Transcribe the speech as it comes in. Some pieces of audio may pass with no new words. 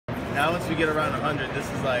Now once we get around 100, this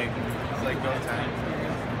is like, it's like go time.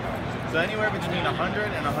 So anywhere between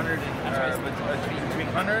 100 and 100, between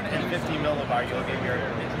 100 and 50 millibar, you'll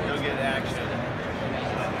get action.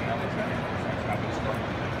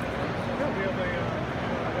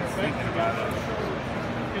 Thinking about it.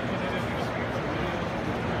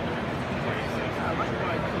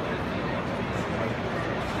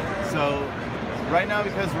 So right now,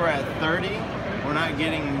 because we're at 30, we're not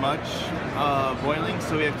getting much boiling,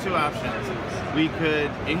 so we have two options. We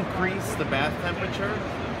could increase the bath temperature,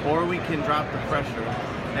 or we can drop the pressure.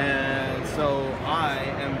 And so I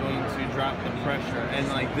am going to drop the pressure, and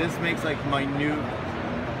like this makes like minute,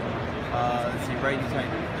 let's see, right inside.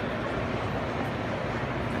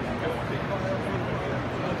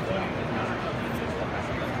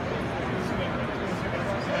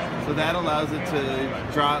 So that allows it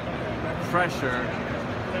to drop pressure,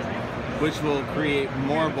 which will create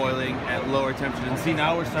more boiling at lower temperatures. And see,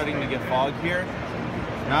 now we're starting to get fog here.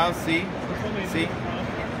 Now see?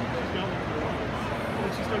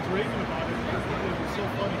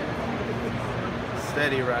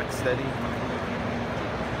 Steady, Rex, steady.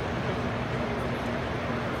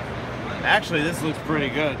 Actually, this looks pretty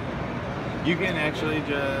good. You can actually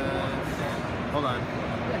just, hold on.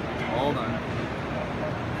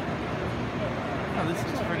 Oh, this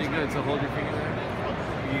looks pretty good. So hold your finger there.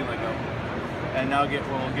 You let go. And now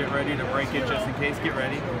we'll get ready to break it just in case. Get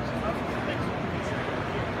ready.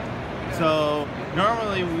 So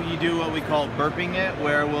normally we do what we call burping it,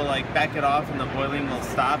 where we'll like back it off and the boiling will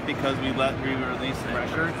stop because we release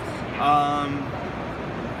pressure.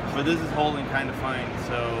 But this is holding kind of fine.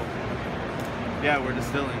 So yeah, we're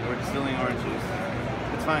distilling orange juice.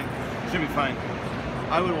 It's fine. It should be fine.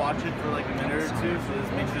 I would watch it for like a minute or two, so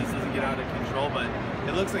this make sure this doesn't get out of control, but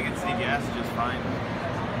it looks like it's degassed just fine.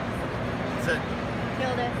 That's it.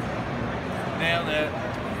 Killed it. Nailed it.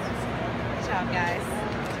 Good job, guys.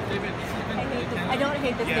 I don't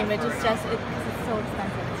hate this image, it's just, it's so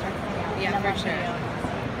expensive. It starts coming out. Yeah, for sure.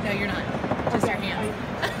 No, you're not. Just your hands.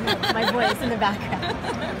 No, my voice in the background.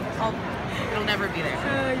 It'll never be there.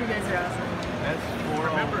 Oh, you guys are awesome. That's 4.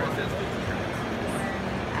 Remember, it says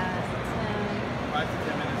 5 to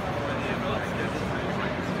 10